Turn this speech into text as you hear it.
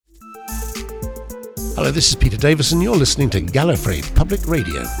Hello, this is Peter Davis, and you're listening to Gallifrey Public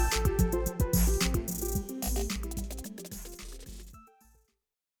Radio.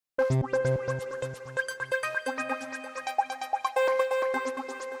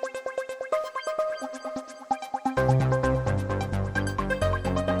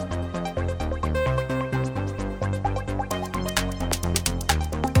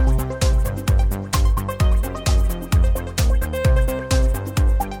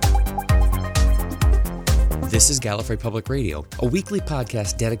 This is Gallifrey Public Radio, a weekly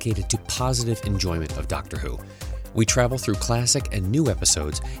podcast dedicated to positive enjoyment of Doctor Who. We travel through classic and new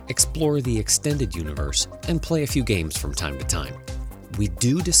episodes, explore the extended universe, and play a few games from time to time. We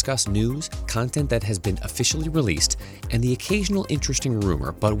do discuss news, content that has been officially released, and the occasional interesting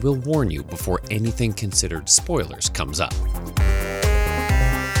rumor, but we'll warn you before anything considered spoilers comes up.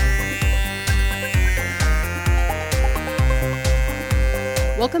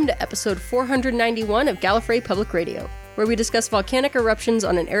 Welcome to episode 491 of Gallifrey Public Radio, where we discuss volcanic eruptions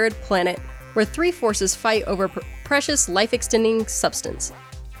on an arid planet where three forces fight over precious life-extending substance.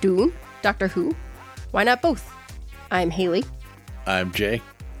 Dune? Doctor Who? Why not both? I'm Haley. I'm Jay.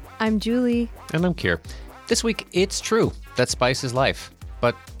 I'm Julie. And I'm Kier. This week, it's true that spice is life,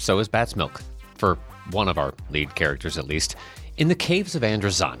 but so is bat's milk, for one of our lead characters at least, in the caves of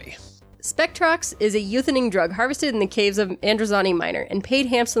Androzani. Spectrox is a euthaning drug harvested in the caves of Androzani Minor and paid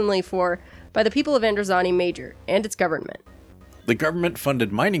handsomely for by the people of Androzani Major and its government. The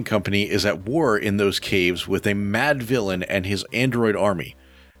government-funded mining company is at war in those caves with a mad villain and his android army,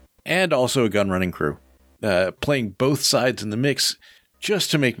 and also a gun-running crew, playing both sides in the mix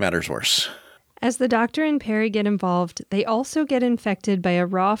just to make matters worse. As the Doctor and Perry get involved, they also get infected by a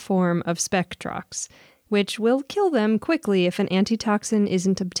raw form of Spectrox, which will kill them quickly if an antitoxin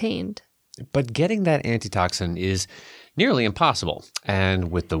isn't obtained. But getting that antitoxin is nearly impossible,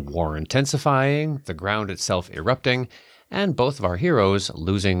 and with the war intensifying, the ground itself erupting, and both of our heroes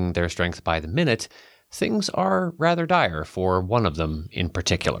losing their strength by the minute, things are rather dire for one of them in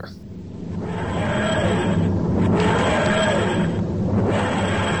particular.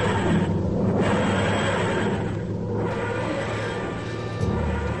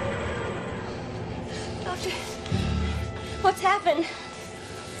 Doctor, what's happened?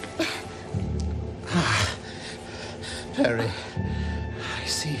 Perry, I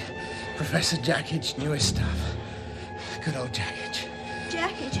see Professor Jackage newest stuff. Good old Jackage.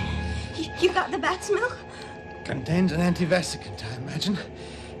 Jackage, you got the bat's milk? Contains an antivesicant, I imagine.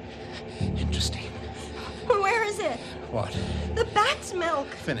 Interesting. Where is it? What? The bat's milk.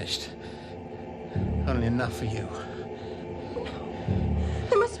 Finished. Only enough for you.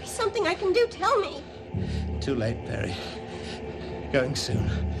 There must be something I can do. Tell me. Too late, Perry. Going soon.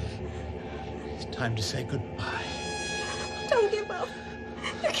 It's time to say goodbye. Don't give up.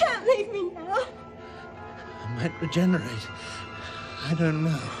 You can't leave me now. I might regenerate. I don't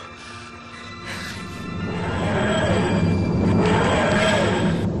know.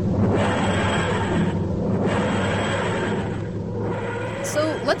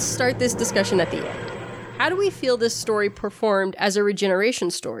 So let's start this discussion at the end. How do we feel this story performed as a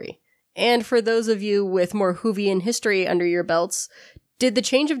regeneration story? And for those of you with more Whovian history under your belts, did the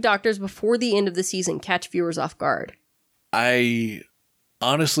change of doctors before the end of the season catch viewers off guard? I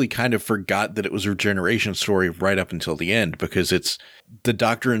honestly kind of forgot that it was a regeneration story right up until the end, because it's the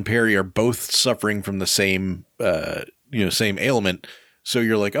Doctor and Perry are both suffering from the same, same ailment. So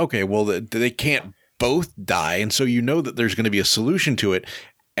you're like, okay, well, they can't both die. And so you know that there's going to be a solution to it.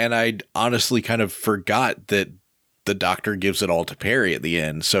 And I honestly kind of forgot that the Doctor gives it all to Perry at the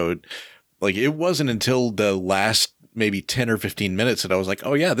end. So like, it wasn't until the last maybe 10 or 15 minutes that I was like,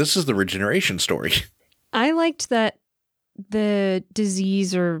 oh yeah, this is the regeneration story. I liked that the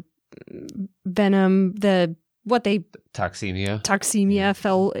disease or venom, toxemia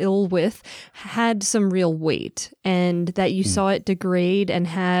fell ill with, had some real weight, and that you saw it degrade and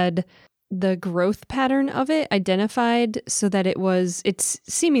had the growth pattern of it identified, so that it's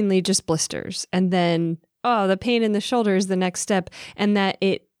seemingly just blisters, and then the pain in the shoulder is the next step, and that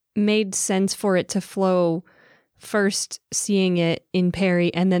it made sense for it to flow, first seeing it in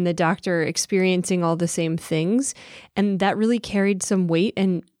Perry and then the Doctor experiencing all the same things. And that really carried some weight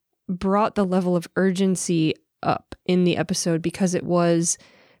and brought the level of urgency up in the episode, because it was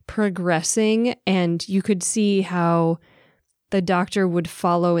progressing and you could see how the Doctor would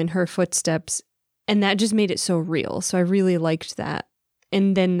follow in her footsteps. And that just made it so real. So I really liked that.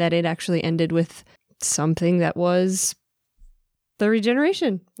 And then that it actually ended with something that was the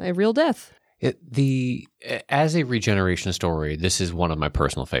regeneration, a real death. As a regeneration story, this is one of my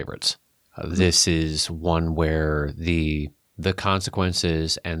personal favorites. This is one where the the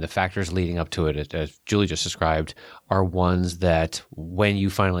consequences and the factors leading up to it, as Julie just described, are ones that when you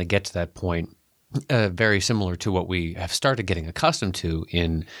finally get to that point, very similar to what we have started getting accustomed to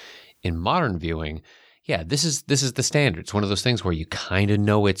in modern viewing. Yeah, this is the standard. It's one of those things where you kind of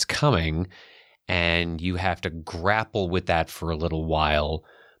know it's coming, and you have to grapple with that for a little while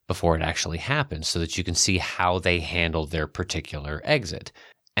before it actually happens, so that you can see how they handle their particular exit.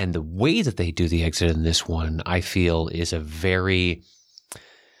 And the way that they do the exit in this one, I feel, is a very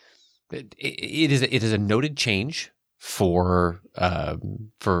it is a noted change for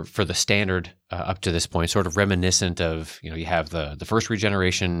the standard up to this point, sort of reminiscent of, you have the first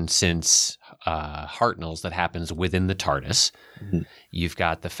regeneration since Hartnell's that happens within the TARDIS. Mm-hmm. You've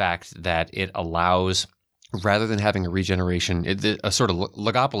got the fact that it allows, rather than having a regeneration, a sort of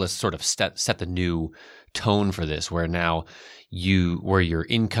Logopolis sort of set the new tone for this, where now where your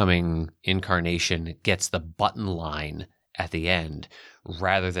incoming incarnation gets the button line at the end,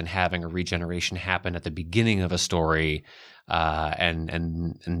 rather than having a regeneration happen at the beginning of a story,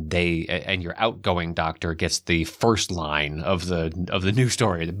 and your outgoing doctor gets the first line of the new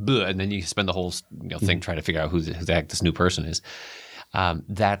story, and then you spend the whole thing trying to figure out who the heck this new person is.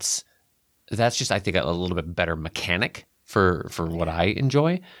 That's just, I think, a little bit better mechanic for what I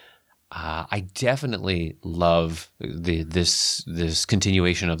enjoy. I definitely love this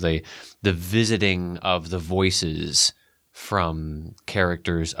continuation of the visiting of the voices from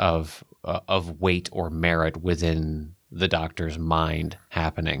characters of weight or merit within the Doctor's mind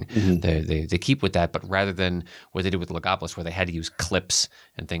happening. Mm-hmm. They keep with that, but rather than what they did with Logopolis, where they had to use clips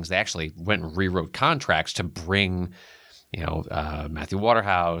and things, they actually went and rewrote contracts to bring Matthew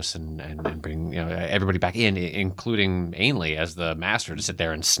Waterhouse and bring everybody back in, including Ainley as the master, to sit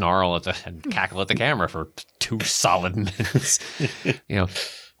there and snarl and cackle at the camera for 2 solid minutes.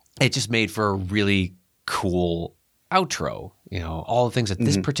 It just made for a really cool outro. All the things that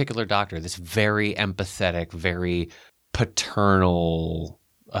this particular Doctor, this very empathetic, very paternal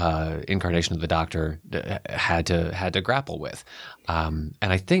incarnation of the Doctor, had to grapple with. And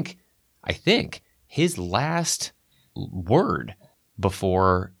I think his last word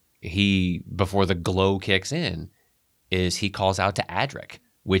before the glow kicks in is he calls out to Adric,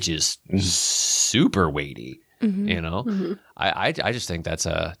 which is super weighty. Mm-hmm. I just think that's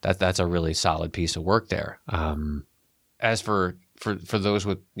a really solid piece of work there. As for those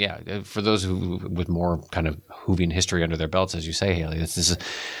with more kind of Whovian history under their belts, as you say, Haley,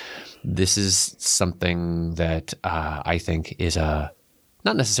 this is something that I think is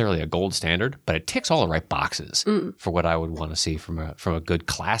not necessarily a gold standard, but it ticks all the right boxes for what I would want to see from a good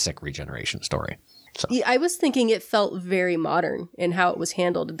classic regeneration story. So. Yeah, I was thinking it felt very modern in how it was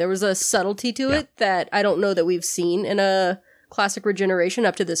handled. There was a subtlety to it that I don't know that we've seen in a classic regeneration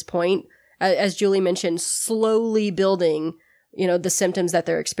up to this point. As Julie mentioned, slowly building, the symptoms that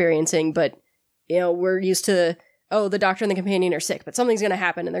they're experiencing. But, we're used to, the Doctor and the companion are sick, but something's going to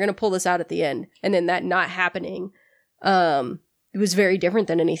happen and they're going to pull this out at the end. And then that not happening, it was very different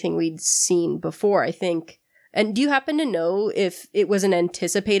than anything we'd seen before, I think. And do you happen to know if it was an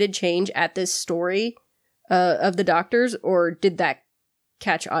anticipated change at this story of the Doctors, or did that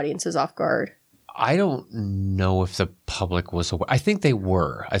catch audiences off guard? I don't know if the public was aware. I think they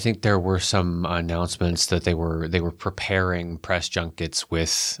were. I think there were some announcements that they were preparing press junkets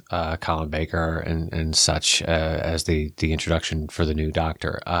with Colin Baker and such as the introduction for the new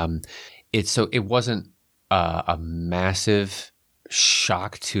Doctor. It wasn't a massive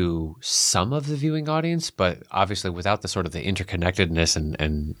shock to some of the viewing audience, but obviously without the sort of the interconnectedness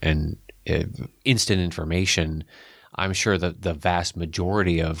and instant information, I'm sure that the vast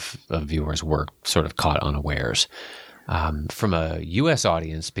majority of viewers were sort of caught unawares. From a U.S.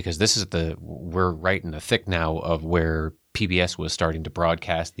 audience, because we're right in the thick now of where PBS was starting to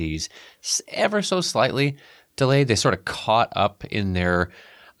broadcast these ever so slightly delayed. They sort of caught up in their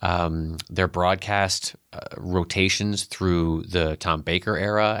broadcast rotations through the Tom Baker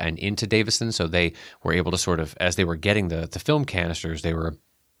era and into Davison. So they were able to sort of, as they were getting the film canisters, they were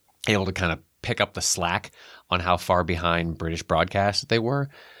able to kind of pick up the slack on how far behind British broadcasts they were.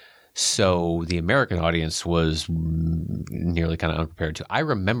 So the American audience was nearly kind of unprepared too. I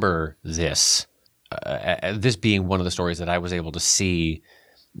remember this being one of the stories that I was able to see.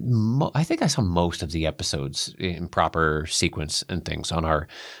 I think I saw most of the episodes in proper sequence and things on our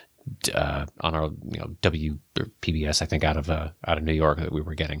WPBS, I think out of New York that we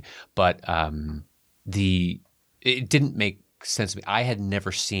were getting. But it didn't make sense to me. I had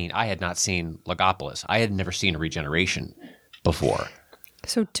not seen Logopolis. I had never seen a regeneration before.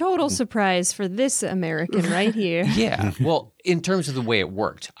 So total surprise for this American right here. Yeah. Well, in terms of the way it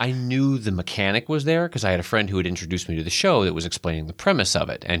worked, I knew the mechanic was there because I had a friend who had introduced me to the show that was explaining the premise of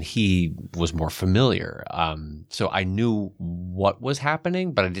it, and he was more familiar. So I knew what was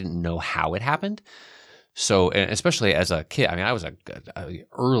happening, but I didn't know how it happened. So, and especially as a kid, I mean, I was a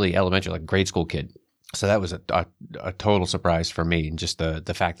early elementary, like grade school kid. So that was a total surprise for me. And just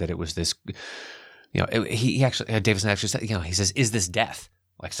the fact that it was this, he actually, Davison actually said, he says, "Is this death?"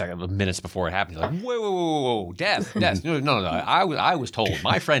 Like minutes before it happened. He's like, whoa, death. No. I was told,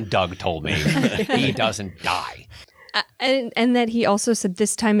 my friend Doug told me he doesn't die. And that he also said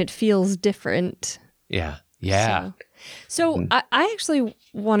this time it feels different. Yeah. So I actually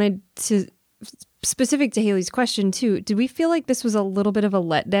wanted to, specific to Haley's question too, did we feel like this was a little bit of a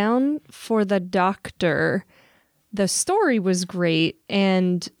letdown for the Doctor? The story was great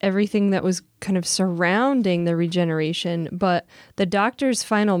and everything that was kind of surrounding the regeneration, but the Doctor's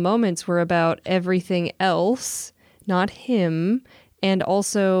final moments were about everything else, not him. And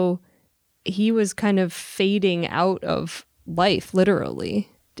also he was kind of fading out of life, literally.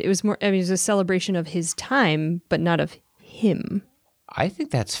 It was more, it was a celebration of his time, but not of him. I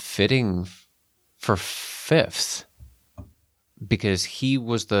think that's fitting for Fifth, because he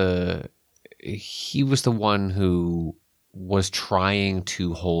was the one who was trying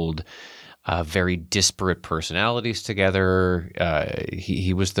to hold very disparate personalities together.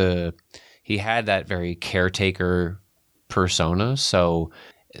 He had that very caretaker persona, so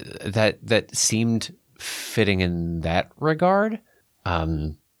that seemed fitting in that regard.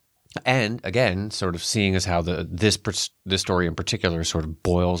 And again, sort of seeing as how this story in particular sort of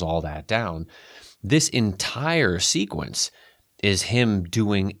boils all that down. This entire sequence is him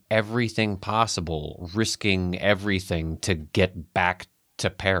doing everything possible, risking everything to get back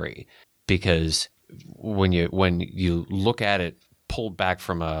to Perry. Because when you look at it pulled back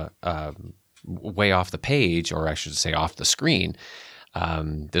from a way off the page, or I should say off the screen,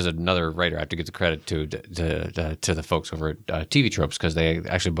 there's another writer I have to give the credit to the folks over at TV Tropes, because they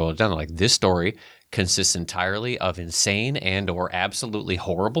actually boiled it down. Like, this story consists entirely of insane and or absolutely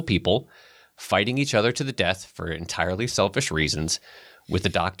horrible people fighting each other to the death for entirely selfish reasons, with the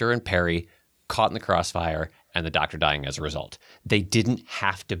Doctor and Perry caught in the crossfire and the Doctor dying as a result. They didn't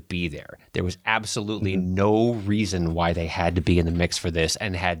have to be there. There was absolutely no reason why they had to be in the mix for this,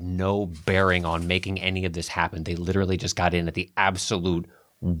 and had no bearing on making any of this happen. They literally just got in at the absolute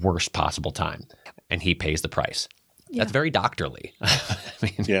worst possible time, and he pays the price. Yeah. That's very doctorly. I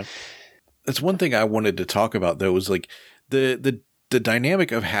mean, yeah. That's one thing I wanted to talk about, though, was like the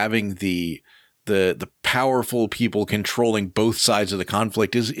dynamic of having the powerful people controlling both sides of the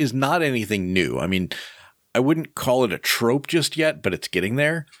conflict is not anything new. I mean, I wouldn't call it a trope just yet, but it's getting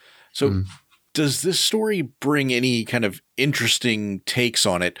there. So does this story bring any kind of interesting takes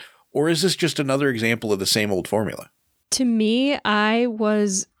on it, or is this just another example of the same old formula? To me, I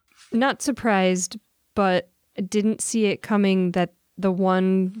was not surprised, but didn't see it coming that the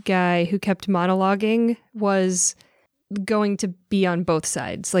one guy who kept monologuing was going to be on both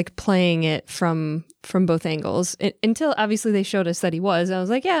sides, like playing it from both angles, until obviously they showed us that he was. I was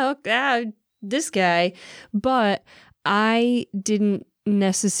like, yeah, this guy. But I didn't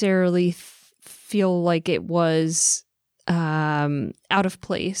necessarily feel like it was out of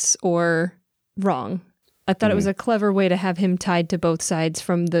place or wrong. I thought it was a clever way to have him tied to both sides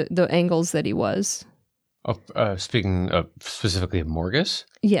from the angles that he was. Speaking of specifically of Morgus?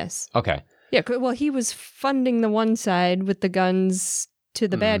 Yes. Okay. Yeah, well, he was funding the one side with the guns to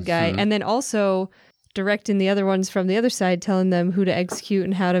the bad guy, and then also directing the other ones from the other side, telling them who to execute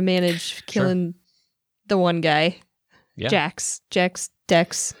and how to manage killing the one guy. Yeah.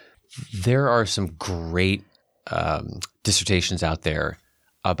 Dex. There are some great dissertations out there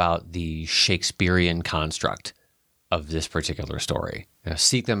about the Shakespearean construct of this particular story.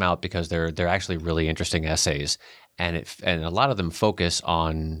 Seek them out, because they're actually really interesting essays. And a lot of them focus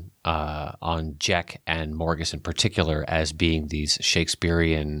on Jack and Morgus in particular as being these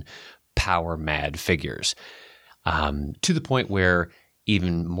Shakespearean power mad figures, to the point where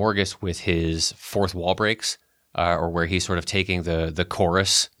even Morgus, with his fourth wall breaks, or where he's sort of taking the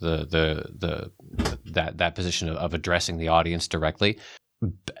chorus, that position of addressing the audience directly,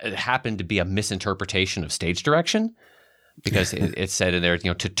 it happened to be a misinterpretation of stage direction. Because it said in there,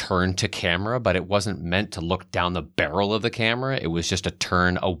 to turn to camera, but it wasn't meant to look down the barrel of the camera. It was just a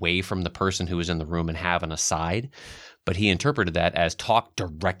turn away from the person who was in the room and have an aside. But he interpreted that as talk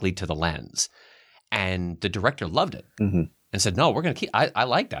directly to the lens. And the director loved it and said, no, we're going to keep, I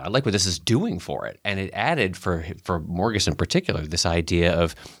like that. I like what this is doing for it. And it added for Morgus in particular, this idea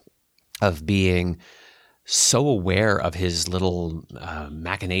of being so aware of his little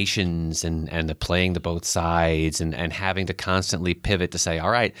machinations and the playing the both sides and having to constantly pivot to say, all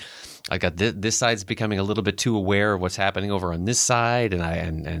right, I got this side's becoming a little bit too aware of what's happening over on this side,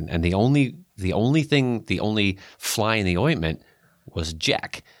 and the only fly in the ointment was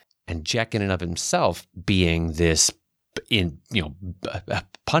Jack, and Jack in and of himself being this,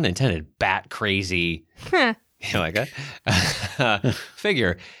 pun intended, bat crazy, like a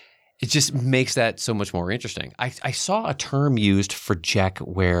figure. It just makes that so much more interesting. I saw a term used for Jack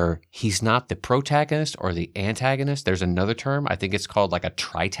where he's not the protagonist or the antagonist. There's another term. I think it's called like a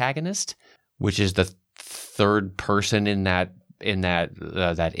tritagonist, which is the third person in that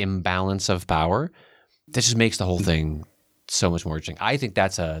imbalance of power. That just makes the whole thing so much more interesting. I think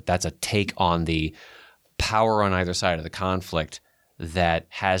that's a take on the power on either side of the conflict that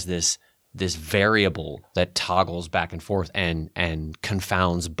has this variable that toggles back and forth and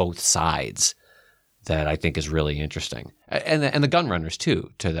confounds both sides that I think is really interesting. And the Gunrunners too,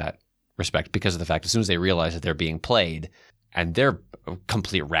 to that respect, because of the fact as soon as they realize that they're being played, and they're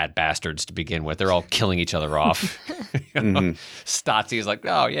complete rat bastards to begin with, they're all killing each other off. Stotzi is like,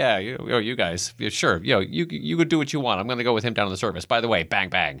 oh yeah, you guys, sure, you could do what you want. I'm going to go with him down on the surface. By the way, bang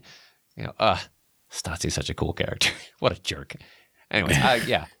bang. Stotzi's such a cool character. What a jerk. Anyway,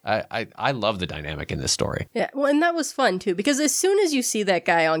 I love the dynamic in this story. Yeah, well, and that was fun, too, because as soon as you see that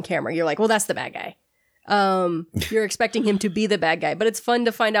guy on camera, you're like, well, that's the bad guy. You're expecting him to be the bad guy, but it's fun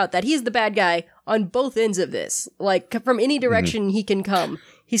to find out that he's the bad guy on both ends of this. Like, from any direction he can come,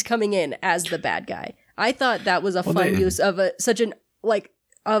 he's coming in as the bad guy. I thought that was a fun use of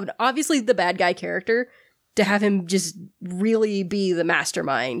obviously the bad guy character, to have him just really be the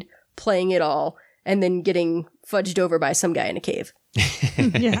mastermind, playing it all, and then getting fudged over by some guy in a cave.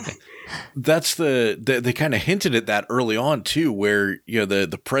 Yeah. That's they kind of hinted at that early on too, where,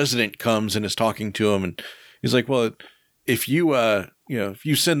 the president comes and is talking to him, and he's like, well, if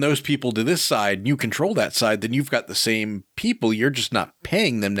you send those people to this side and you control that side, then you've got the same people. You're just not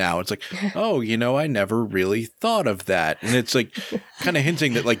paying them now. It's like, oh, I never really thought of that. And it's like kind of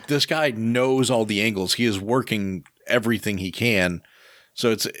hinting that like this guy knows all the angles. He is working everything he can.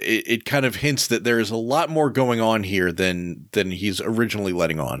 So it kind of hints that there is a lot more going on here than he's originally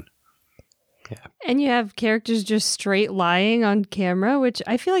letting on. Yeah. And you have characters just straight lying on camera, which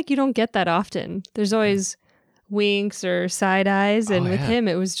I feel like you don't get that often. There's always winks or side eyes, and with him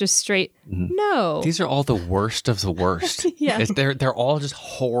it was just straight no. These are all the worst of the worst. Yeah. They're all just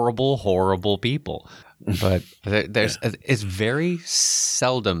horrible people. But it's very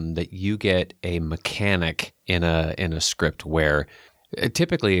seldom that you get a mechanic in a script where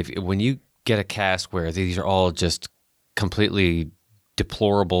typically when you get a cast where these are all just completely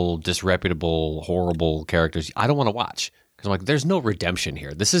deplorable, disreputable, horrible characters, I don't want to watch, because I'm like, there's no redemption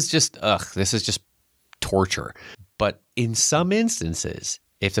here. This is just torture. But in some instances,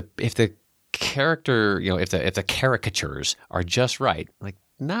 if the character, if the caricatures are just right, like,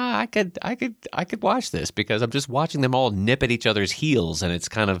 nah, I could watch this, because I'm just watching them all nip at each other's heels, and it's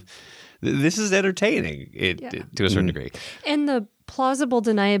kind of, this is entertaining to a certain degree. And the plausible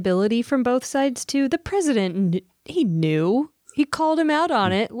deniability from both sides too. The president, he knew. He called him out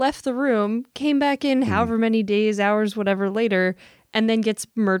on it, left the room, came back in however many days, hours, whatever later, and then gets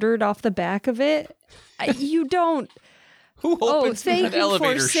murdered off the back of it. You don't. Who opens thank an you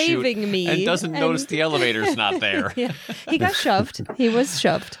elevator for saving chute me and doesn't notice the elevator's not there? Yeah. He got shoved. He was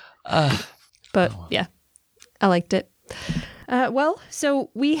shoved. But yeah, I liked it. So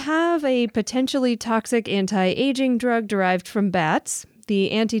we have a potentially toxic anti-aging drug derived from bats.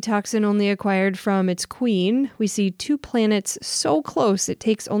 The antitoxin only acquired from its queen. We see two planets so close it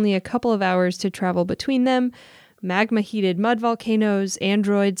takes only a couple of hours to travel between them. Magma-heated mud volcanoes,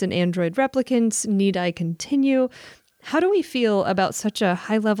 androids and android replicants. Need I continue? How do we feel about such a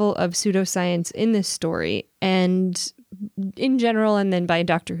high level of pseudoscience in this story, and in general, and then by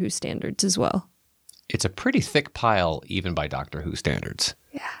Doctor Who standards as well? It's a pretty thick pile, even by Doctor Who standards.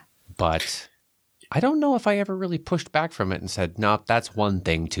 Yeah. But I don't know if I ever really pushed back from it and said, no, that's one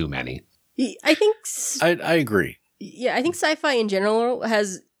thing too many. I think... I agree. Yeah, I think sci-fi in general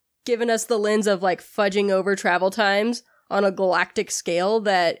has given us the lens of like fudging over travel times on a galactic scale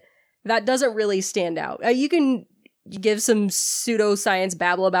that doesn't really stand out. You can give some pseudoscience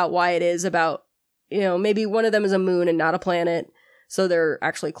babble about why it is about, maybe one of them is a moon and not a planet, so they're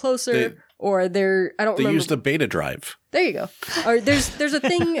actually closer, or I don't remember. They use the beta drive. There you go. Or there's a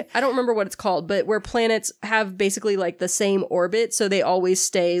thing, I don't remember what it's called, but where planets have basically like the same orbit, so they always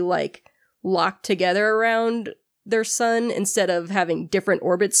stay like locked together around their sun instead of having different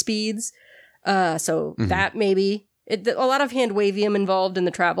orbit speeds. That maybe a lot of hand wavium involved in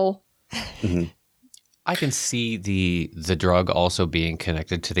the travel. I can see the drug also being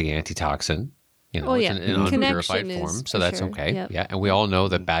connected to the antitoxin. You know, Oh, it's yeah. in an Connection unpurified form, is so for that's sure. okay. Yep. Yeah, and we all know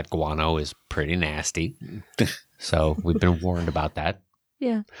that bad guano is pretty nasty. So we've been warned about that.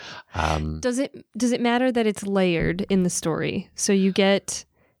 Yeah. Does it matter that it's layered in the story? So you get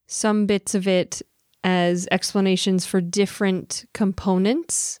some bits of it as explanations for different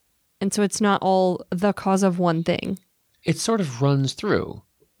components, and so it's not all the cause of one thing. It sort of runs through,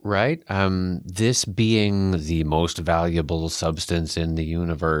 right? This being the most valuable substance in the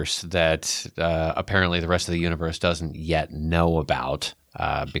universe that apparently the rest of the universe doesn't yet know about,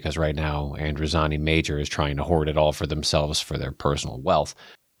 because right now Androzani Major is trying to hoard it all for themselves for their personal wealth.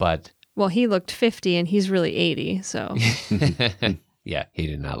 But Well, he looked 50 and he's really 80, so. yeah, he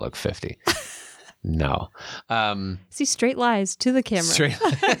did not look 50. No. See, straight lies to the camera. Straight,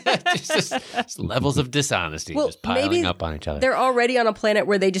 just levels of dishonesty Well, just piling maybe up on each other. They're already on a planet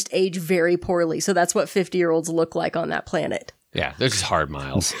where they just age very poorly, so that's what 50-year-olds look like on that planet. Yeah, they're just hard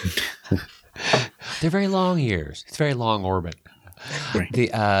miles. They're very long years. It's a very long orbit.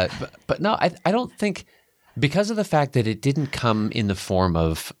 Right. But no, I don't think, because of the fact that it didn't come in the form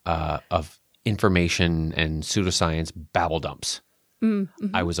of information and pseudoscience babble dumps. Mm-hmm.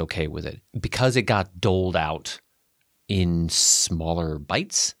 I was okay with it because it got doled out in smaller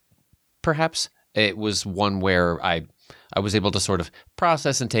bites. Perhaps it was one where I was able to sort of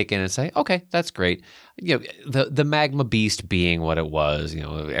process and take in and say, okay, that's great. You know, the magma beast being what it was. You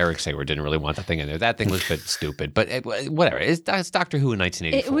know, Eric Sayward didn't really want the thing in there. That thing was a bit stupid, but whatever. It's Doctor Who in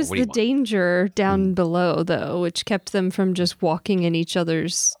 1984. It was the danger down below, though, which kept them from just walking in each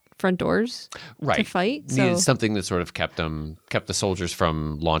other's front doors to fight. Needed something that sort of kept the soldiers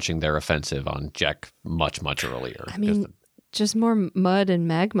from launching their offensive on Jack much, much earlier. I mean, just more mud and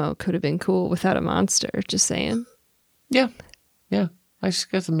magma could have been cool without a monster, just saying. Yeah. I just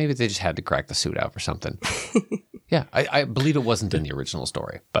guess maybe they just had to crack the suit out or something. Yeah, I believe it wasn't in the original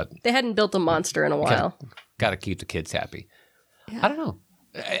story, but They hadn't built a monster in a while. got to keep the kids happy. Yeah. I don't know.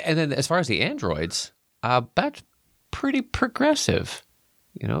 And then as far as the androids, that's pretty progressive.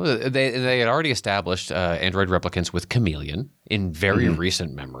 You know, they had already established android replicants with chameleon in very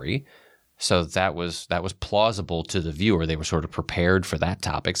recent memory. So that was plausible to the viewer. They were sort of prepared for that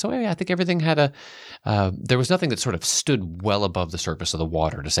topic. So yeah, I think everything had there was nothing that sort of stood well above the surface of the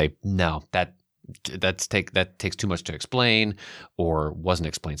water to say, no, that takes too much to explain, or wasn't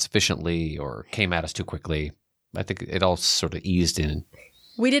explained sufficiently, or came at us too quickly. I think it all sort of eased in.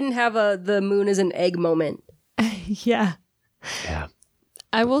 We didn't have the moon is an egg moment. Yeah. Yeah.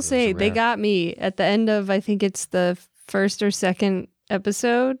 I will say they rare. got me at the end of, I think it's the first or second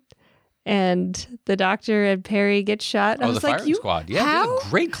episode, and the Doctor and Perry get shot. I was the like, firing squad. Yeah, how? there's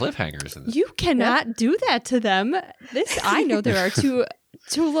great cliffhangers in this. You cannot do that to them. I know there are two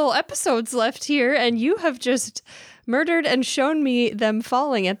little episodes left here, and you have just murdered and shown me them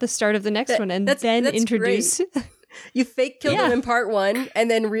falling at the start of the next one, and then that's introduce. You fake kill them in part one, and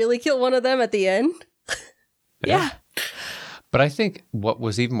then really kill one of them at the end. Yeah. But I think what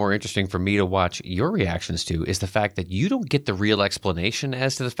was even more interesting for me to watch your reactions to is the fact that you don't get the real explanation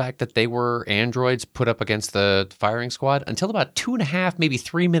as to the fact that they were androids put up against the firing squad until about 2.5, maybe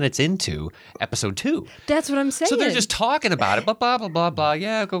 3 minutes into episode 2. That's what I'm saying. So they're just talking about it, blah, blah, blah, blah, blah.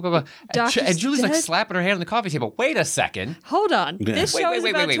 Yeah, go, go, go. And Julie's like dead? slapping her hand on the coffee table. Wait a second. Hold on. This show is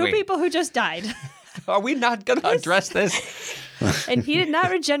about two wait. people who just died. Are we not going to address this? And he did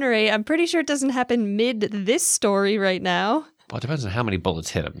not regenerate. I'm pretty sure it doesn't happen mid this story right now. Well, it depends on how many bullets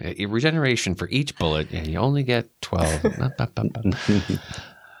hit him. Regeneration for each bullet, and you only get 12.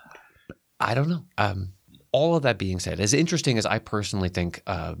 I don't know. All of that being said, as interesting as I personally think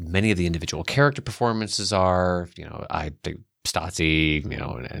many of the individual character performances are, you know, I think Stotzi, you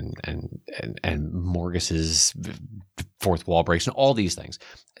know, and Morgis's fourth wall breaks and all these things,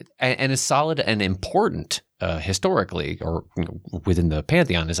 and as solid and important historically or within the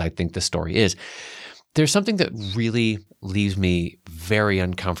pantheon as I think the story is. There's something that really leaves me very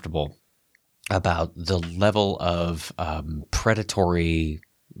uncomfortable about the level of predatory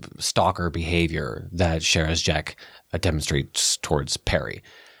stalker behavior that Sherazjek demonstrates towards Perry.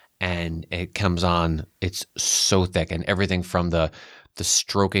 And it comes on, it's so thick, and everything from the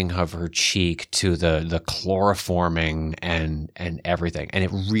stroking of her cheek to the chloroforming and everything. And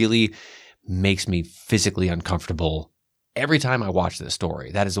it really makes me physically uncomfortable every time I watch this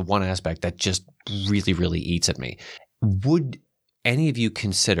story. That is the one aspect that just really, really eats at me. Would any of you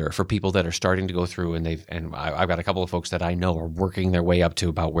consider, for people that are starting to go through and I've got a couple of folks that I know are working their way up to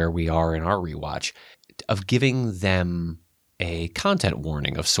about where we are in our rewatch, of giving them a content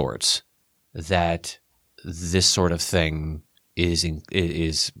warning of sorts that this sort of thing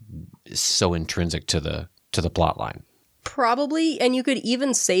is so intrinsic to the plot line. Probably, and you could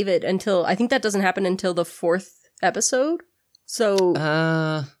even save it until, I think that doesn't happen until the 4th episode. So,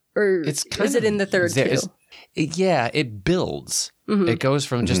 or is it in the 3rd too? Yeah, it builds. Mm-hmm. It goes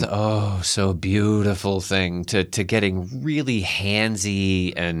from just so beautiful thing to getting really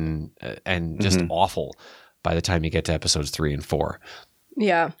handsy and just awful by the time you get to episodes 3 and 4.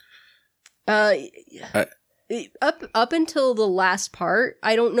 Yeah. Up until the last part,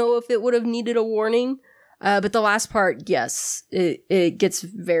 I don't know if it would have needed a warning. But the last part, yes, it gets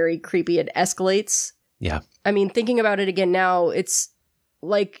very creepy. It escalates. Yeah. I mean, thinking about it again now, it's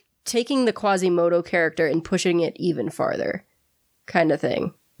like taking the Quasimodo character and pushing it even farther kind of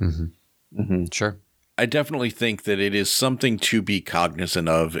thing. Mm-hmm. Mm-hmm. Sure. I definitely think that it is something to be cognizant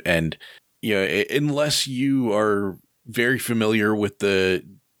of. And, unless you are very familiar with the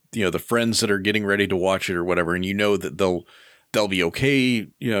friends that are getting ready to watch it or whatever, and that they'll be okay,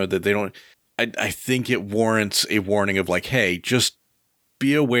 that they don't, I think it warrants a warning of like, hey, just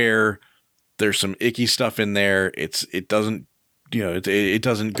be aware. There's some icky stuff in there. It doesn't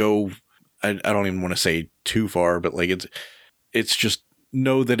go. I don't even want to say too far, but like it's just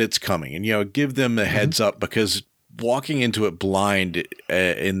know that it's coming and give them a heads up, because walking into it blind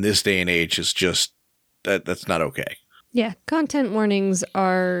in this day and age is just that's not okay. Yeah, content warnings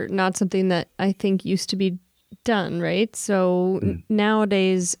are not something that I think used to be done, right? So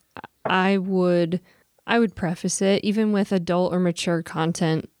nowadays, I would preface it, even with adult or mature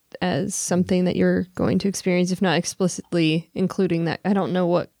content, as something that you're going to experience, if not explicitly including that. I don't know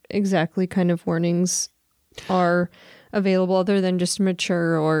what exactly kind of warnings are available other than just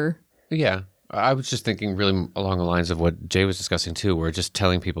mature or... Yeah. I was just thinking really along the lines of what Jay was discussing too, where just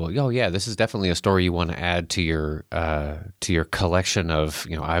telling people, oh yeah, this is definitely a story you want to add to your collection of,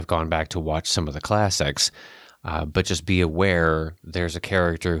 I've gone back to watch some of the classics. But just be aware there's a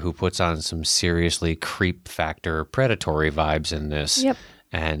character who puts on some seriously creep factor predatory vibes in this. Yep.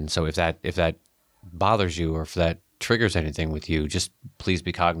 And so if that bothers you or if that triggers anything with you, just please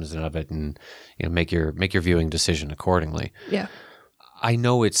be cognizant of it and make your viewing decision accordingly. Yeah. I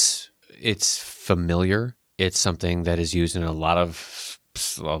know it's familiar. It's something that is used in a lot of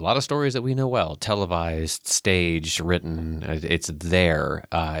stories that we know well, televised, staged, written. It's there.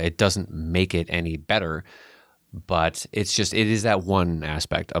 It doesn't make it any better. But it is that one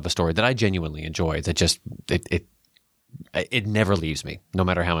aspect of a story that I genuinely enjoy that just, it never leaves me, no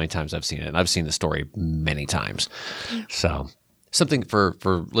matter how many times I've seen it. And I've seen the story many times. So something for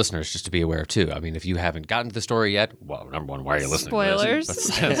listeners just to be aware of too. I mean, if you haven't gotten to the story yet, well, number one, why are you listening Spoilers. to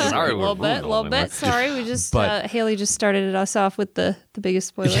this? Sorry, a little bit. Sorry, we just, Haley just started us off with the biggest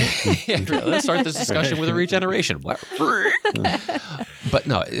spoiler. Yeah, let's start this discussion with a regeneration. But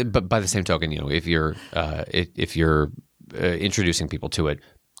no, but by the same token, if you're introducing people to it,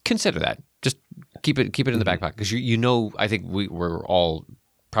 consider that. Just keep it in the back pocket, because I think we're all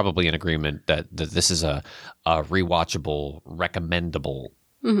probably in agreement that this is a rewatchable, recommendable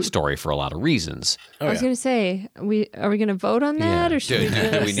story for a lot of reasons. I was going to say, are we going to vote on that, or should we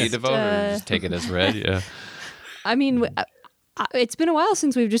just, do we need to vote or just take it as read? Yeah. I mean, it's been a while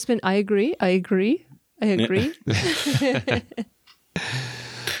since we've just been. I agree.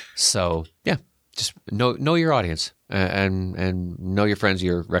 So yeah, just know your audience and know your friends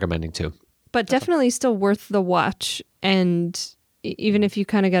you're recommending to. But definitely still worth the watch, and even if you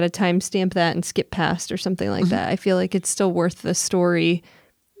kind of got to timestamp that and skip past or something like that, I feel like it's still worth the story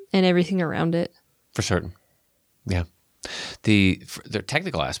and everything around it. For certain, yeah. The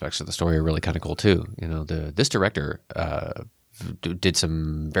technical aspects of the story are really kind of cool too. This director did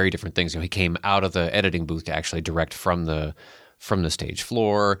some very different things. He came out of the editing booth to actually direct from the stage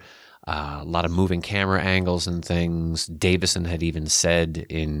floor. A lot of moving camera angles and things. Davison had even said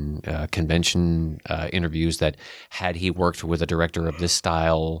in convention interviews that had he worked with a director of this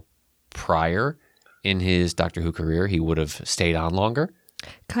style prior in his Doctor Who career, he would have stayed on longer.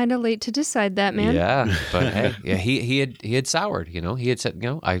 Kind of late to decide that, man. Yeah, but hey, yeah, he had soured. He had said,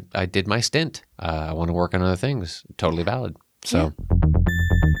 I did my stint. I want to work on other things. Totally valid. So. Yeah.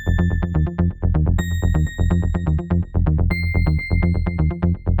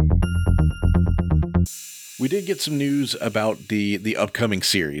 We did get some news about the upcoming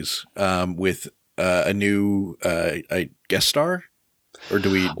series with a new guest star, or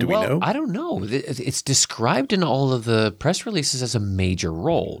do we know? I don't know. It's described in all of the press releases as a major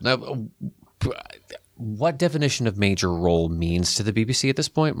role. Now, what definition of major role means to the BBC at this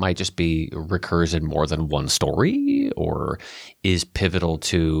point might just be recurs in more than one story, or is pivotal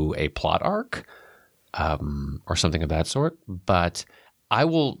to a plot arc, or something of that sort. But I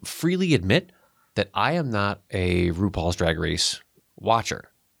will freely admit that I am not a RuPaul's Drag Race watcher.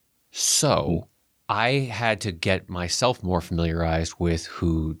 So I had to get myself more familiarized with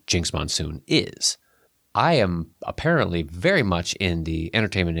who Jinx Monsoon is. I am apparently very much in the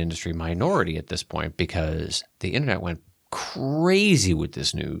entertainment industry minority at this point because the internet went crazy with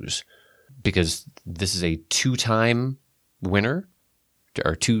this news because this is a two-time winner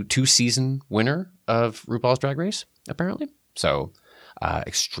or two-season winner of RuPaul's Drag Race, apparently. So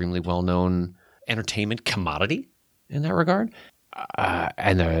extremely well-known entertainment commodity in that regard.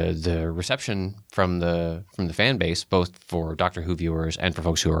 And the reception from the fan base, both for Doctor Who viewers and for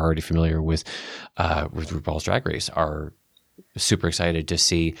folks who are already familiar with RuPaul's Drag Race, are super excited to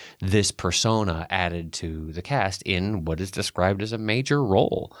see this persona added to the cast in what is described as a major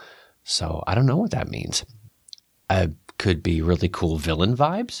role. So I don't know what that means. Could be really cool villain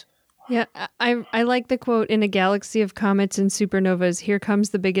vibes. Yeah, I like the quote, "In a galaxy of comets and supernovas, here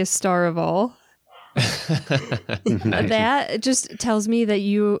comes the biggest star of all." Nice. That just tells me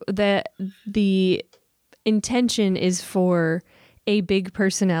that the intention is for a big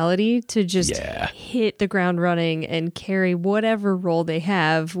personality to just hit the ground running and carry whatever role they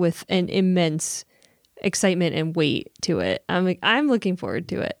have with an immense excitement and weight to it. I'm looking forward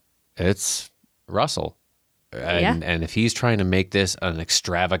to it. It's Russell. And if he's trying to make this an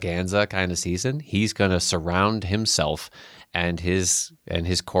extravaganza kind of season, he's going to surround himself and his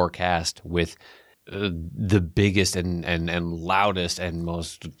core cast with the biggest and loudest and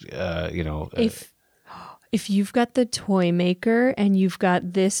most, If you've got the toy maker and you've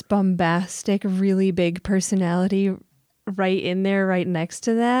got this bombastic, really big personality right in there, right next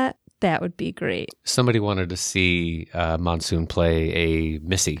to that, that would be great. Somebody wanted to see Monsoon play a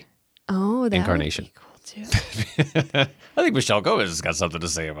Missy incarnation. Would be cool too. I think Michelle Gomez has got something to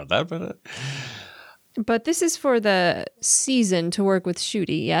say about that, But this is for the season to work with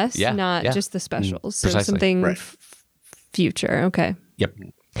Shooty, yes? Not just the specials. So Precisely. something future. Okay. Yep.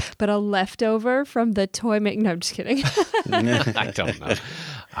 But a leftover from the toy make. No, I'm just kidding. I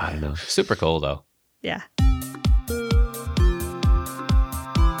don't know. Super cool, though. Yeah.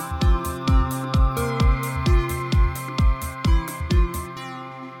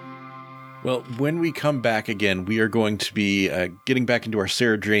 Well, when we come back again, we are going to be getting back into our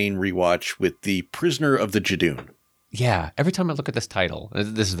Sarah Jane rewatch with The Prisoner of the Jadoon. Yeah. Every time I look at this title,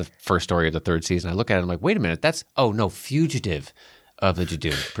 this is the first story of the third season, I look at it and I'm like, wait a minute, Fugitive of the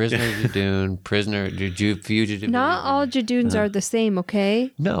Jadoon. Prisoner of the Jadoon, Fugitive. Not all Jadoons are the same,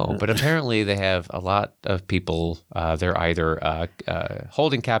 okay? No, but apparently they have a lot of people, they're either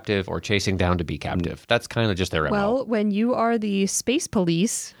holding captive or chasing down to be captive. That's kind of just their MO. Well, when you are the space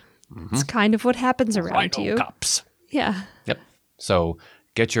police, it's kind of what happens around Rhino you. cops. Yeah. Yep. So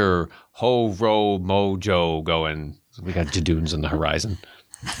get your ho-ro mojo going. We got Jadoons on the horizon.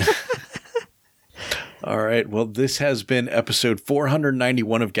 All right. Well, this has been episode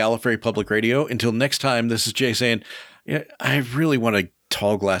 491 of Gallifrey Public Radio. Until next time, this is Jay saying, I really want a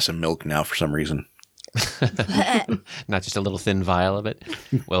tall glass of milk now for some reason. Not just a little thin vial of it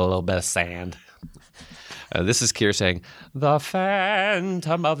with a little bit of sand. This is Keir saying, the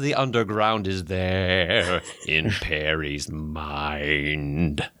phantom of the underground is there in Perry's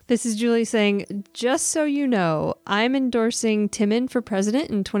mind. This is Julie saying, just so you know, I'm endorsing Timon for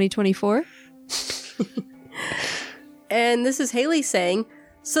president in 2024. And this is Haley saying,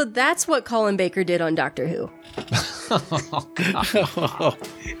 so that's what Colin Baker did on Doctor Who.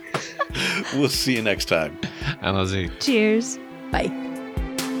 We'll see you next time. And I'll see. Cheers. Bye.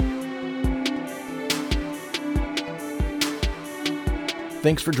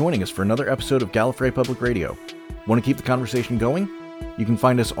 Thanks for joining us for another episode of Gallifrey Public Radio. Want to keep the conversation going? You can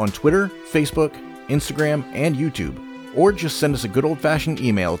find us on Twitter, Facebook, Instagram, and YouTube, or just send us a good old-fashioned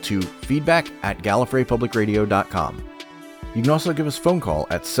email to feedback@gallifreypublicradio.com. You can also give us a phone call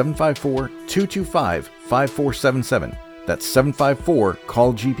at 754-225-5477. That's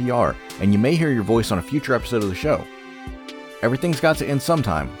 754-CALL-GPR, and you may hear your voice on a future episode of the show. Everything's got to end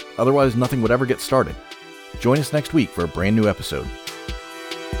sometime, otherwise nothing would ever get started. Join us next week for a brand new episode.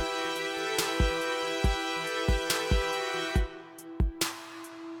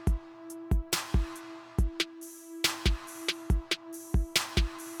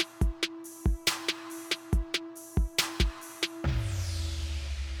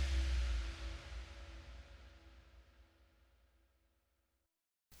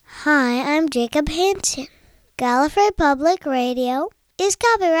 Hi, I'm Jacob Hansen. Gallifrey Public Radio is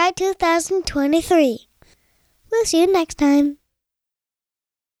copyright 2023. We'll see you next time.